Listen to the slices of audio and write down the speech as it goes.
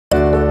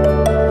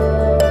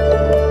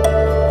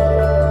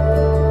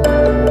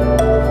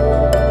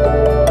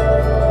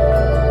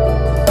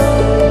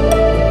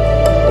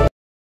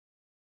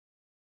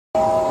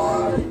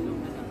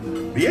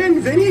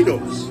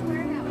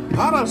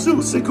Para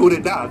su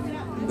seguridad,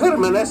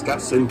 permanezca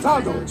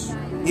sentados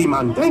y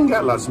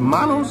mantenga las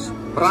manos,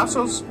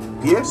 brazos,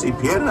 pies y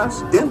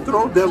piernas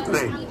dentro del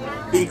tren.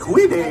 Y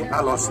cuide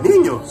a los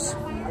niños.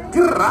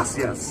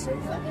 Gracias.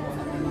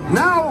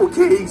 Now,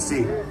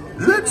 Casey,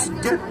 let's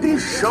get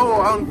this show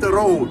on the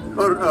road,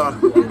 or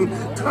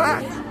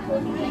track.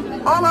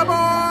 All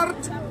aboard!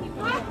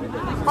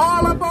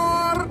 All aboard! All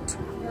aboard!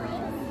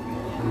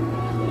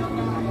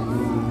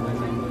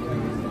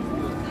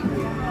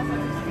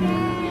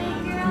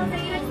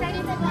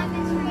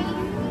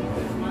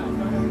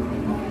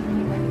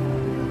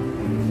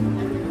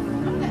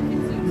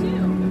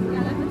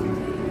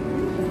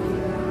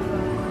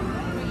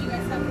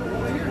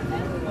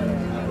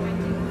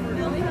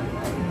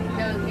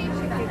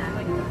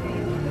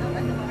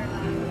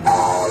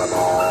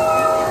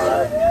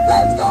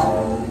 Let's go!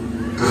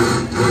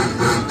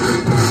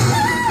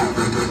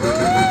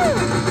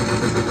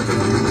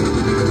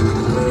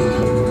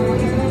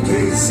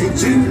 Casey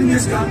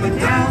Jr.'s coming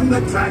down the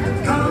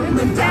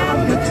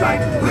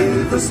track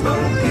with a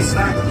smoky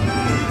stack.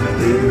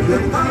 Hear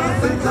him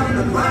puffin'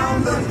 coming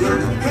round the hill.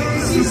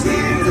 Casey's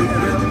here to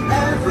thrill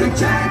every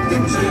jack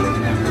and Jill.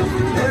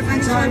 Every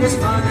time his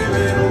funny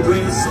little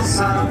whistle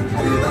sound,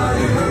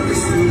 everybody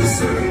hurries through the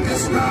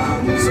circus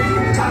grounds.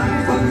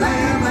 Time for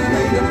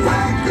lemonade and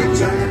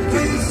crackerjack.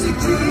 Casey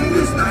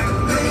Jr.'s back.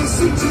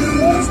 Casey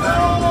Jr.'s back.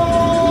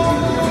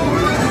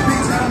 Every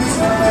time his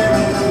funny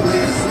little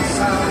whistle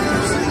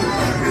sounds,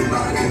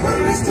 everybody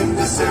hurries to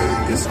the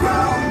circus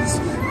grounds.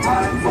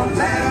 Time for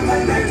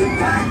lemonade and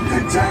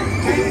crackerjack.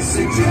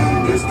 Casey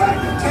Jr.'s back.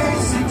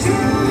 Casey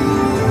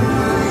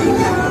Jr.'s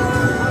back.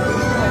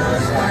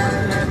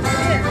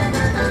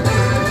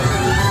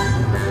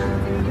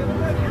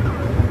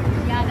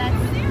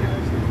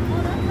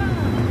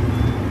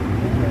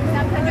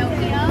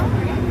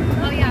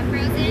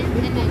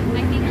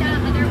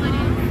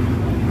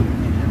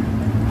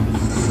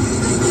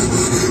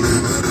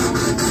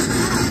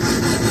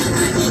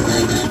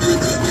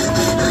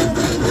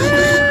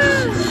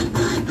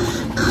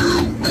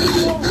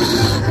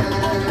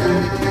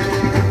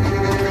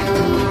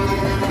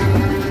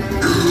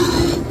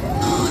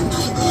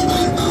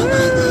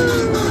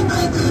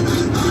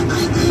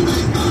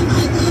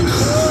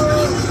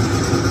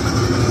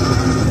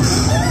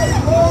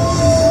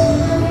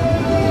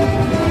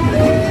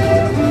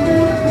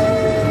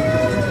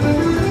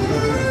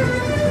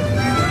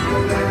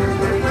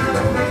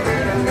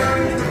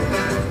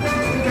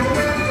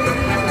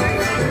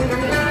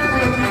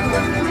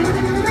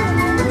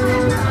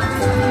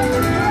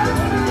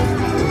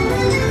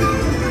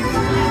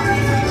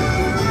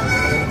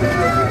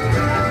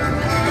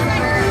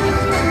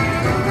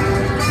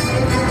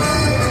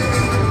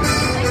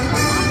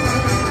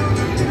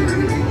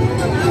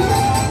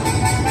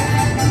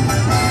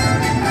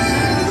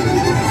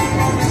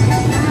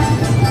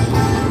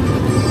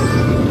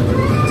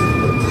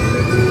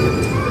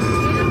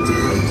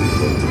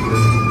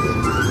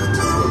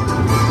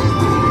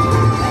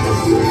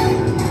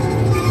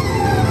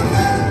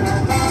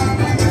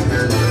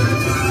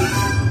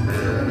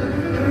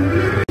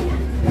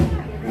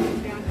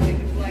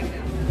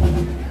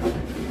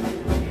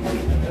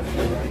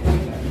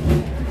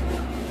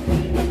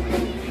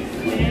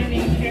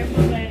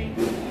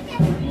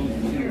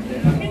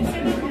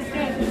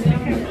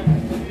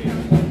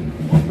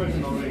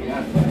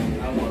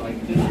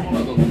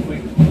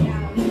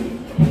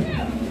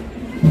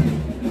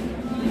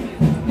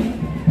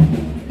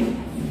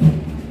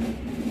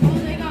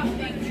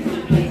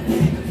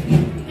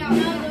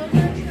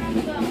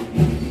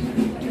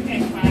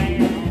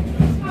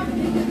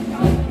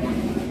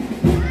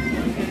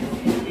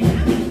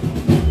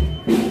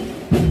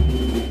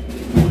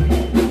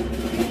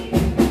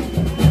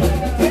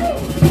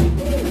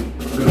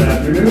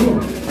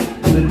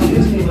 The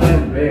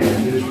Disneyland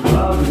Band is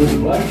proud to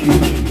invite you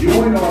to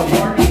join our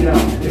march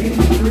down Main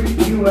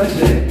Street,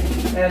 USA,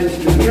 as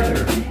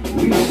together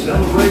we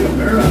celebrate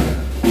America.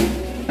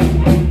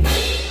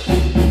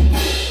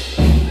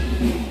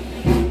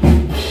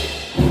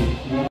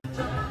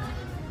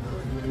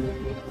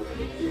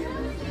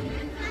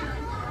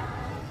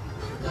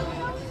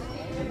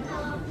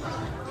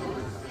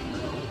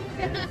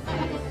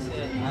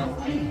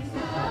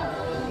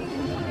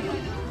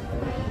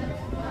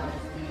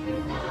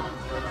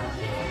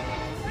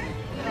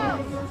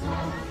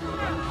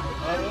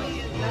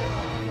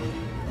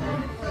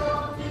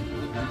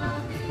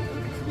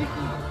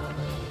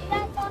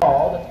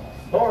 Called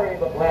Story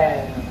of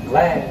Land.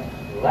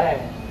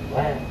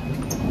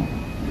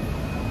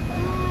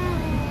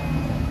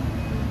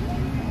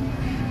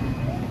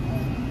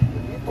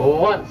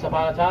 Once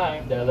upon a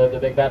time, there lived a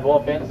big bad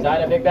wolf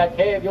inside a big bad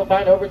cave you'll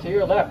find over to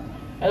your left.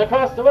 And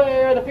across the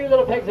way are the few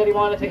little pigs that he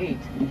wanted to eat.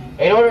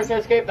 In order to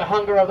escape the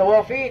hunger of the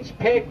wolf, each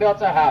pig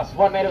built a house.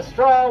 One made of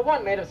straw,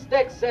 one made of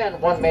sticks,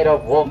 and one made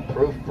of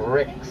wolf-proof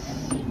bricks.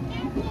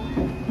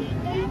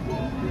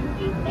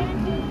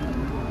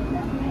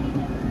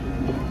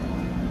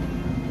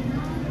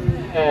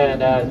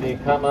 And as we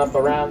come up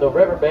around the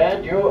river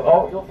bend,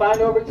 you'll find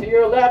over to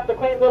your left the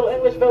quaint little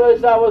English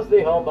village that was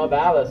the home of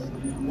Alice.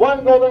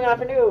 One golden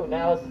afternoon,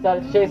 Alice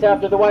decided to chase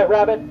after the white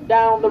rabbit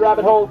down the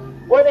rabbit hole,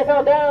 where they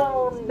fell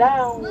down,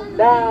 down,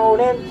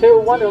 down into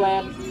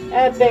Wonderland,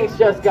 and things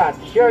just got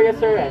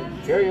curiouser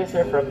and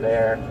curiouser from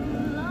there.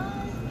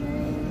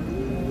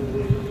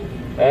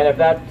 And if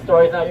that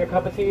story's not your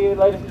cup of tea,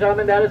 ladies and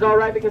gentlemen, that is all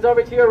right, because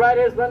over to your right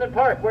is London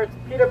Park, where it's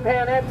Peter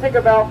Pan and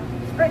Tinkerbell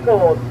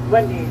sprinkled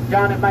Wendy,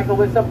 John, and Michael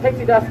with some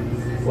pixie dust.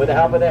 With the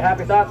help of their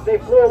happy thoughts, they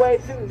flew away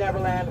to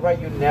Neverland, where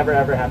you never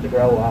ever have to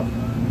grow up.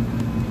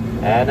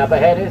 And up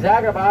ahead is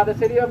Agrabah, the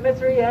city of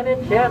mystery and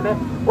enchantment,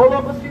 where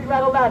local street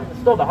rat Aladdin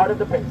stole the heart of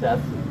the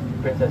princess,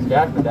 Princess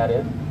Jasmine, that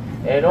is.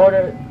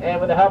 And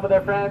with the help of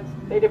their friends,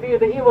 they defeated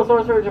the evil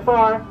sorcerer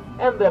Jafar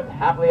and lived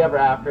happily ever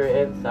after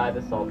inside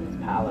the Sultan's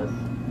palace.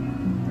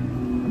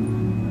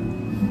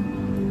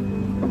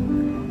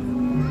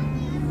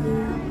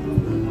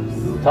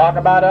 Talk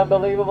about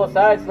unbelievable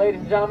sights, ladies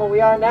and gentlemen.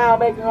 We are now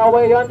making our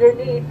way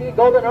underneath the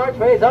golden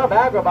archways of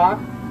Agrabah.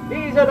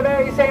 These are the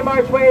very same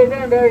archways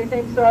and very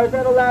same stars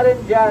that Aladdin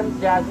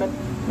and Jasmine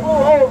flew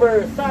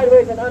over,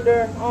 sideways and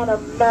under, on a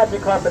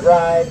magic carpet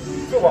ride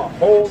to a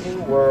whole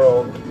new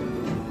world.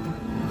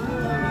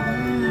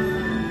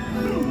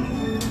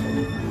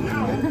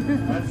 Now,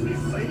 as we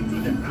say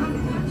to the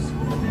animals,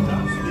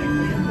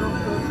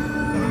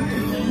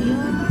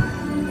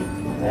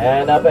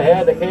 and up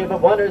ahead, the Cave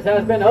of Wonders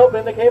has been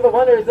opened. The Cave of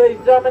Wonders, ladies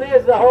and gentlemen,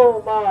 is the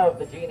home of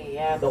the genie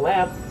and the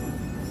lamp.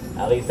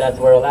 At least that's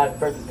where Aladdin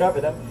first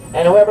discovered them.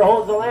 And whoever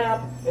holds the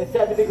lamp is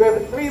said to be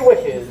given 3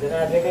 wishes. And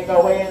as we make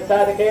our way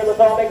inside the cave, let's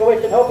all make a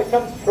wish and hope it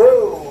comes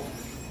true.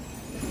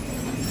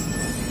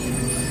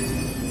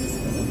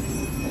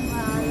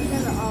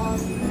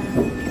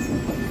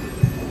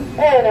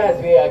 And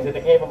as we exit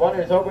the Cave of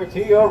Wonders over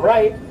to your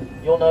right,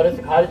 you'll notice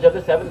the cottage of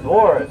the 7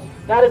 dwarves.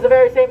 That is the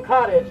very same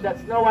cottage that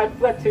Snow White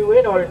fled to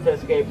in order to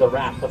escape the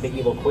wrath of the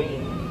evil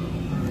queen.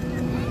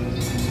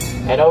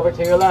 And over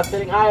to your left,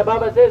 sitting high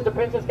above us, is the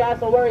Prince's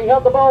Castle, where he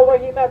held the ball where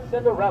he met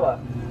Cinderella.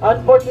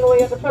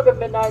 Unfortunately, at the stroke of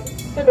midnight,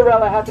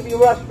 Cinderella had to be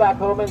rushed back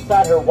home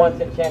inside her once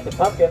enchanted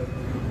pumpkin.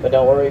 But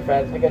don't worry,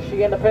 friends, because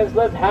she and the prince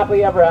lived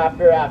happily ever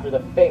after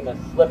the famous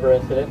slipper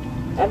incident,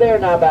 and they are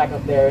now back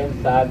up there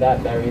inside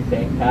that very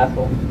same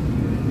castle.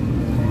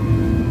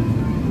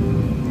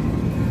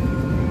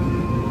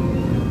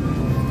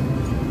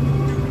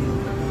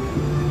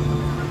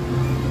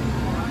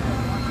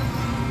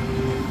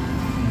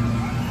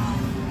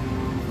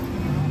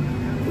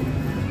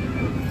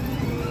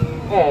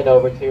 And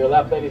over to your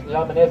left, ladies and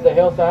gentlemen, is the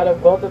hillside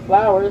of quilted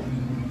flowers.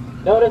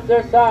 Notice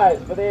their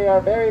size, for they are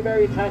very,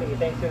 very tiny,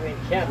 thanks to the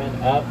enchantment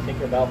of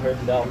Tinkerbell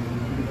herself,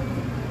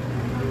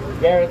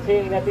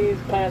 guaranteeing that these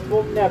plants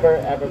will never,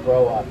 ever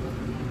grow up.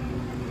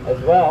 As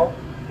well,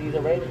 these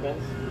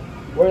arrangements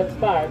were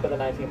inspired by the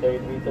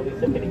 1933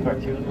 Lisa Finney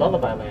cartoon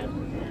Lullaby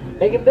Land,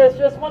 making this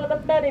just one of the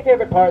many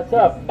favorite parts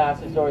of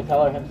master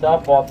storyteller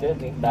himself, Walt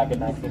Disney, back in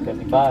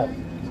 1955.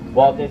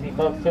 Walt Disney,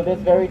 folks, to this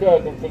very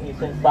day continues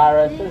to inspire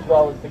us, as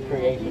well as the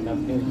creation of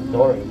new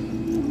stories.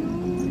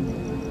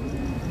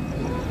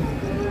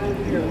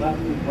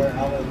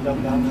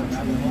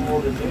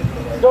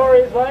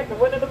 Stories like The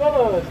Wind in the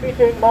Willows,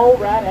 featuring Mole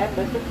Rat and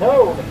Mr.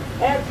 Toad.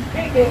 And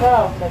speaking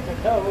of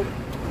Mr. Toad,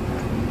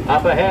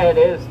 up ahead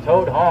is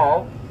Toad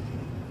Hall,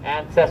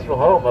 ancestral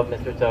home of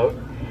Mr.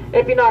 Toad.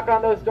 If you knock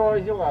on those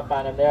doors, you'll not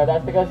find him there.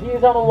 That's because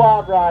he's on a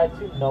wild ride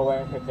to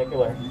nowhere in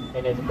particular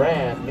in his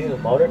brand new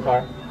motor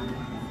car.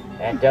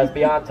 And just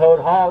beyond Toad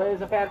Hall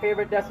is a fan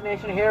favorite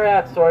destination here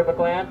at Storybook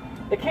Land,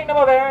 the Kingdom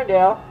of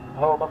Arendelle,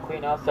 home of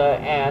Queen Elsa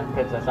and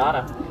Princess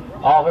Anna.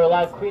 All her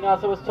life, Queen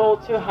Elsa was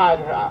told to hide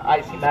her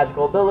icy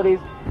magical abilities,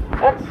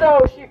 and so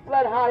she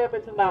fled high up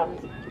into the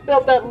mountains,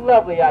 built that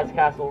lovely ice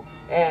castle,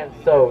 and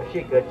so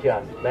she could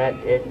just let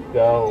it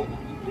go.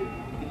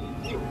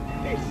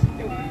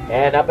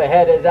 And up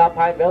ahead is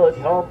Alpine Village,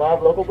 home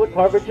of local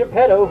woodcarver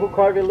Geppetto, who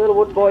carved a little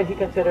wooden boy he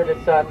considered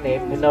his son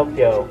named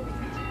Pinocchio.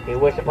 He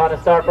wished upon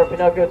a star for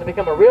Pinocchio to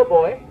become a real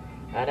boy,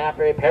 and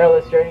after a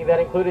perilous journey that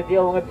included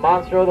dealing with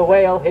Monstro the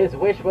Whale, his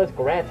wish was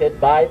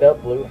granted by the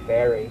Blue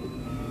Fairy.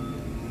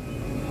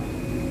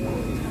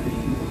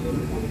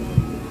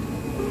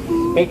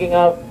 Speaking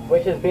of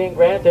wishes being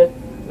granted,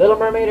 Little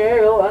Mermaid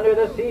Ariel, under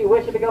the sea,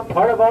 wished to become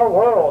part of our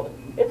world.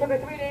 It took her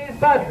 3 days,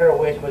 but her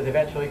wish was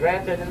eventually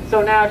granted, and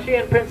so now she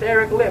and Prince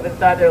Eric live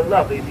inside their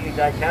lovely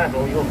CGI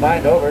castle you'll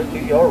find over to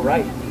your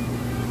right.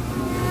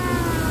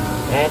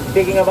 And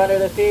speaking of under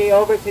the sea,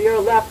 over to your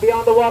left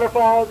beyond the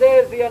waterfalls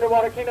is the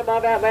underwater kingdom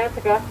of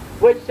Atlantica,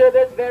 which to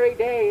this very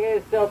day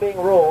is still being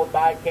ruled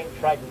by King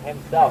Triton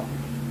himself.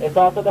 It's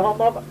also the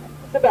home of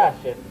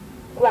Sebastian,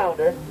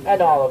 Flounder,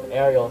 and all of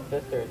Ariel's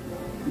sisters.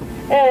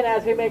 And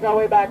as we make our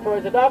way back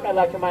towards the dock, I'd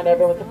like to remind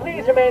everyone to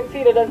please remain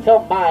seated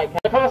until my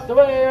cat. Across the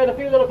way are the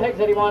few little pigs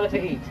that he wanted to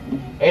eat.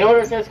 In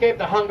order to escape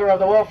the hunger of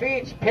the wolf,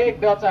 each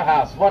pig built a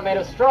house, one made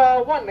of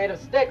straw, one made of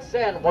sticks,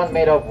 and one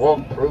made of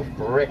wolf-proof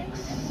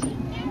bricks.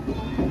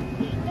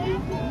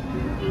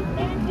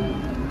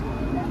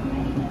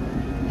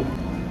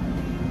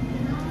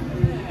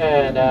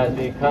 And as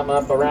we come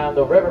up around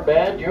the river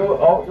bend,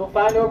 you'll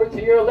find over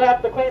to your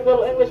left the quaint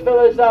little English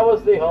village that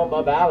was the home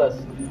of Alice.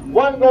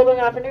 One golden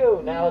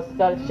afternoon, Alice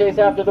decided to chase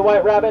after the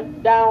white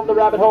rabbit down the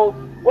rabbit hole,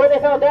 where they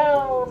fell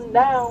down,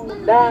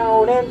 down,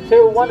 down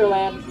into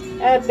Wonderland,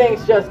 and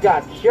things just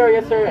got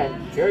curiouser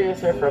and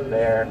curiouser from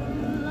there.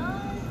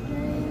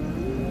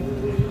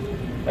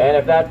 And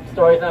if that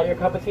story's not your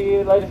cup of tea,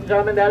 ladies and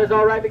gentlemen, that is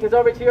all right, because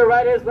over to your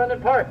right is London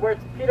Park, where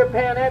it's Peter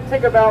Pan and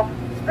Tinkerbell,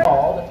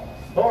 called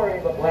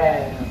Storybook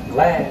Land,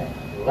 Land,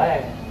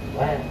 Land,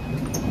 Land.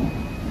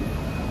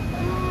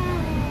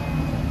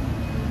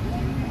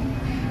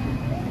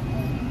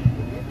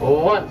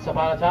 Once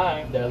upon a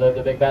time, there lived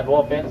a big bad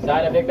wolf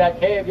inside a big bad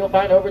cave. You'll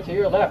find over to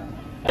your left.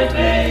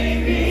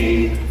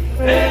 Maybe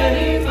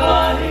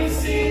anybody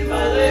seen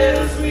my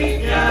little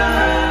sweet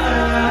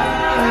guy?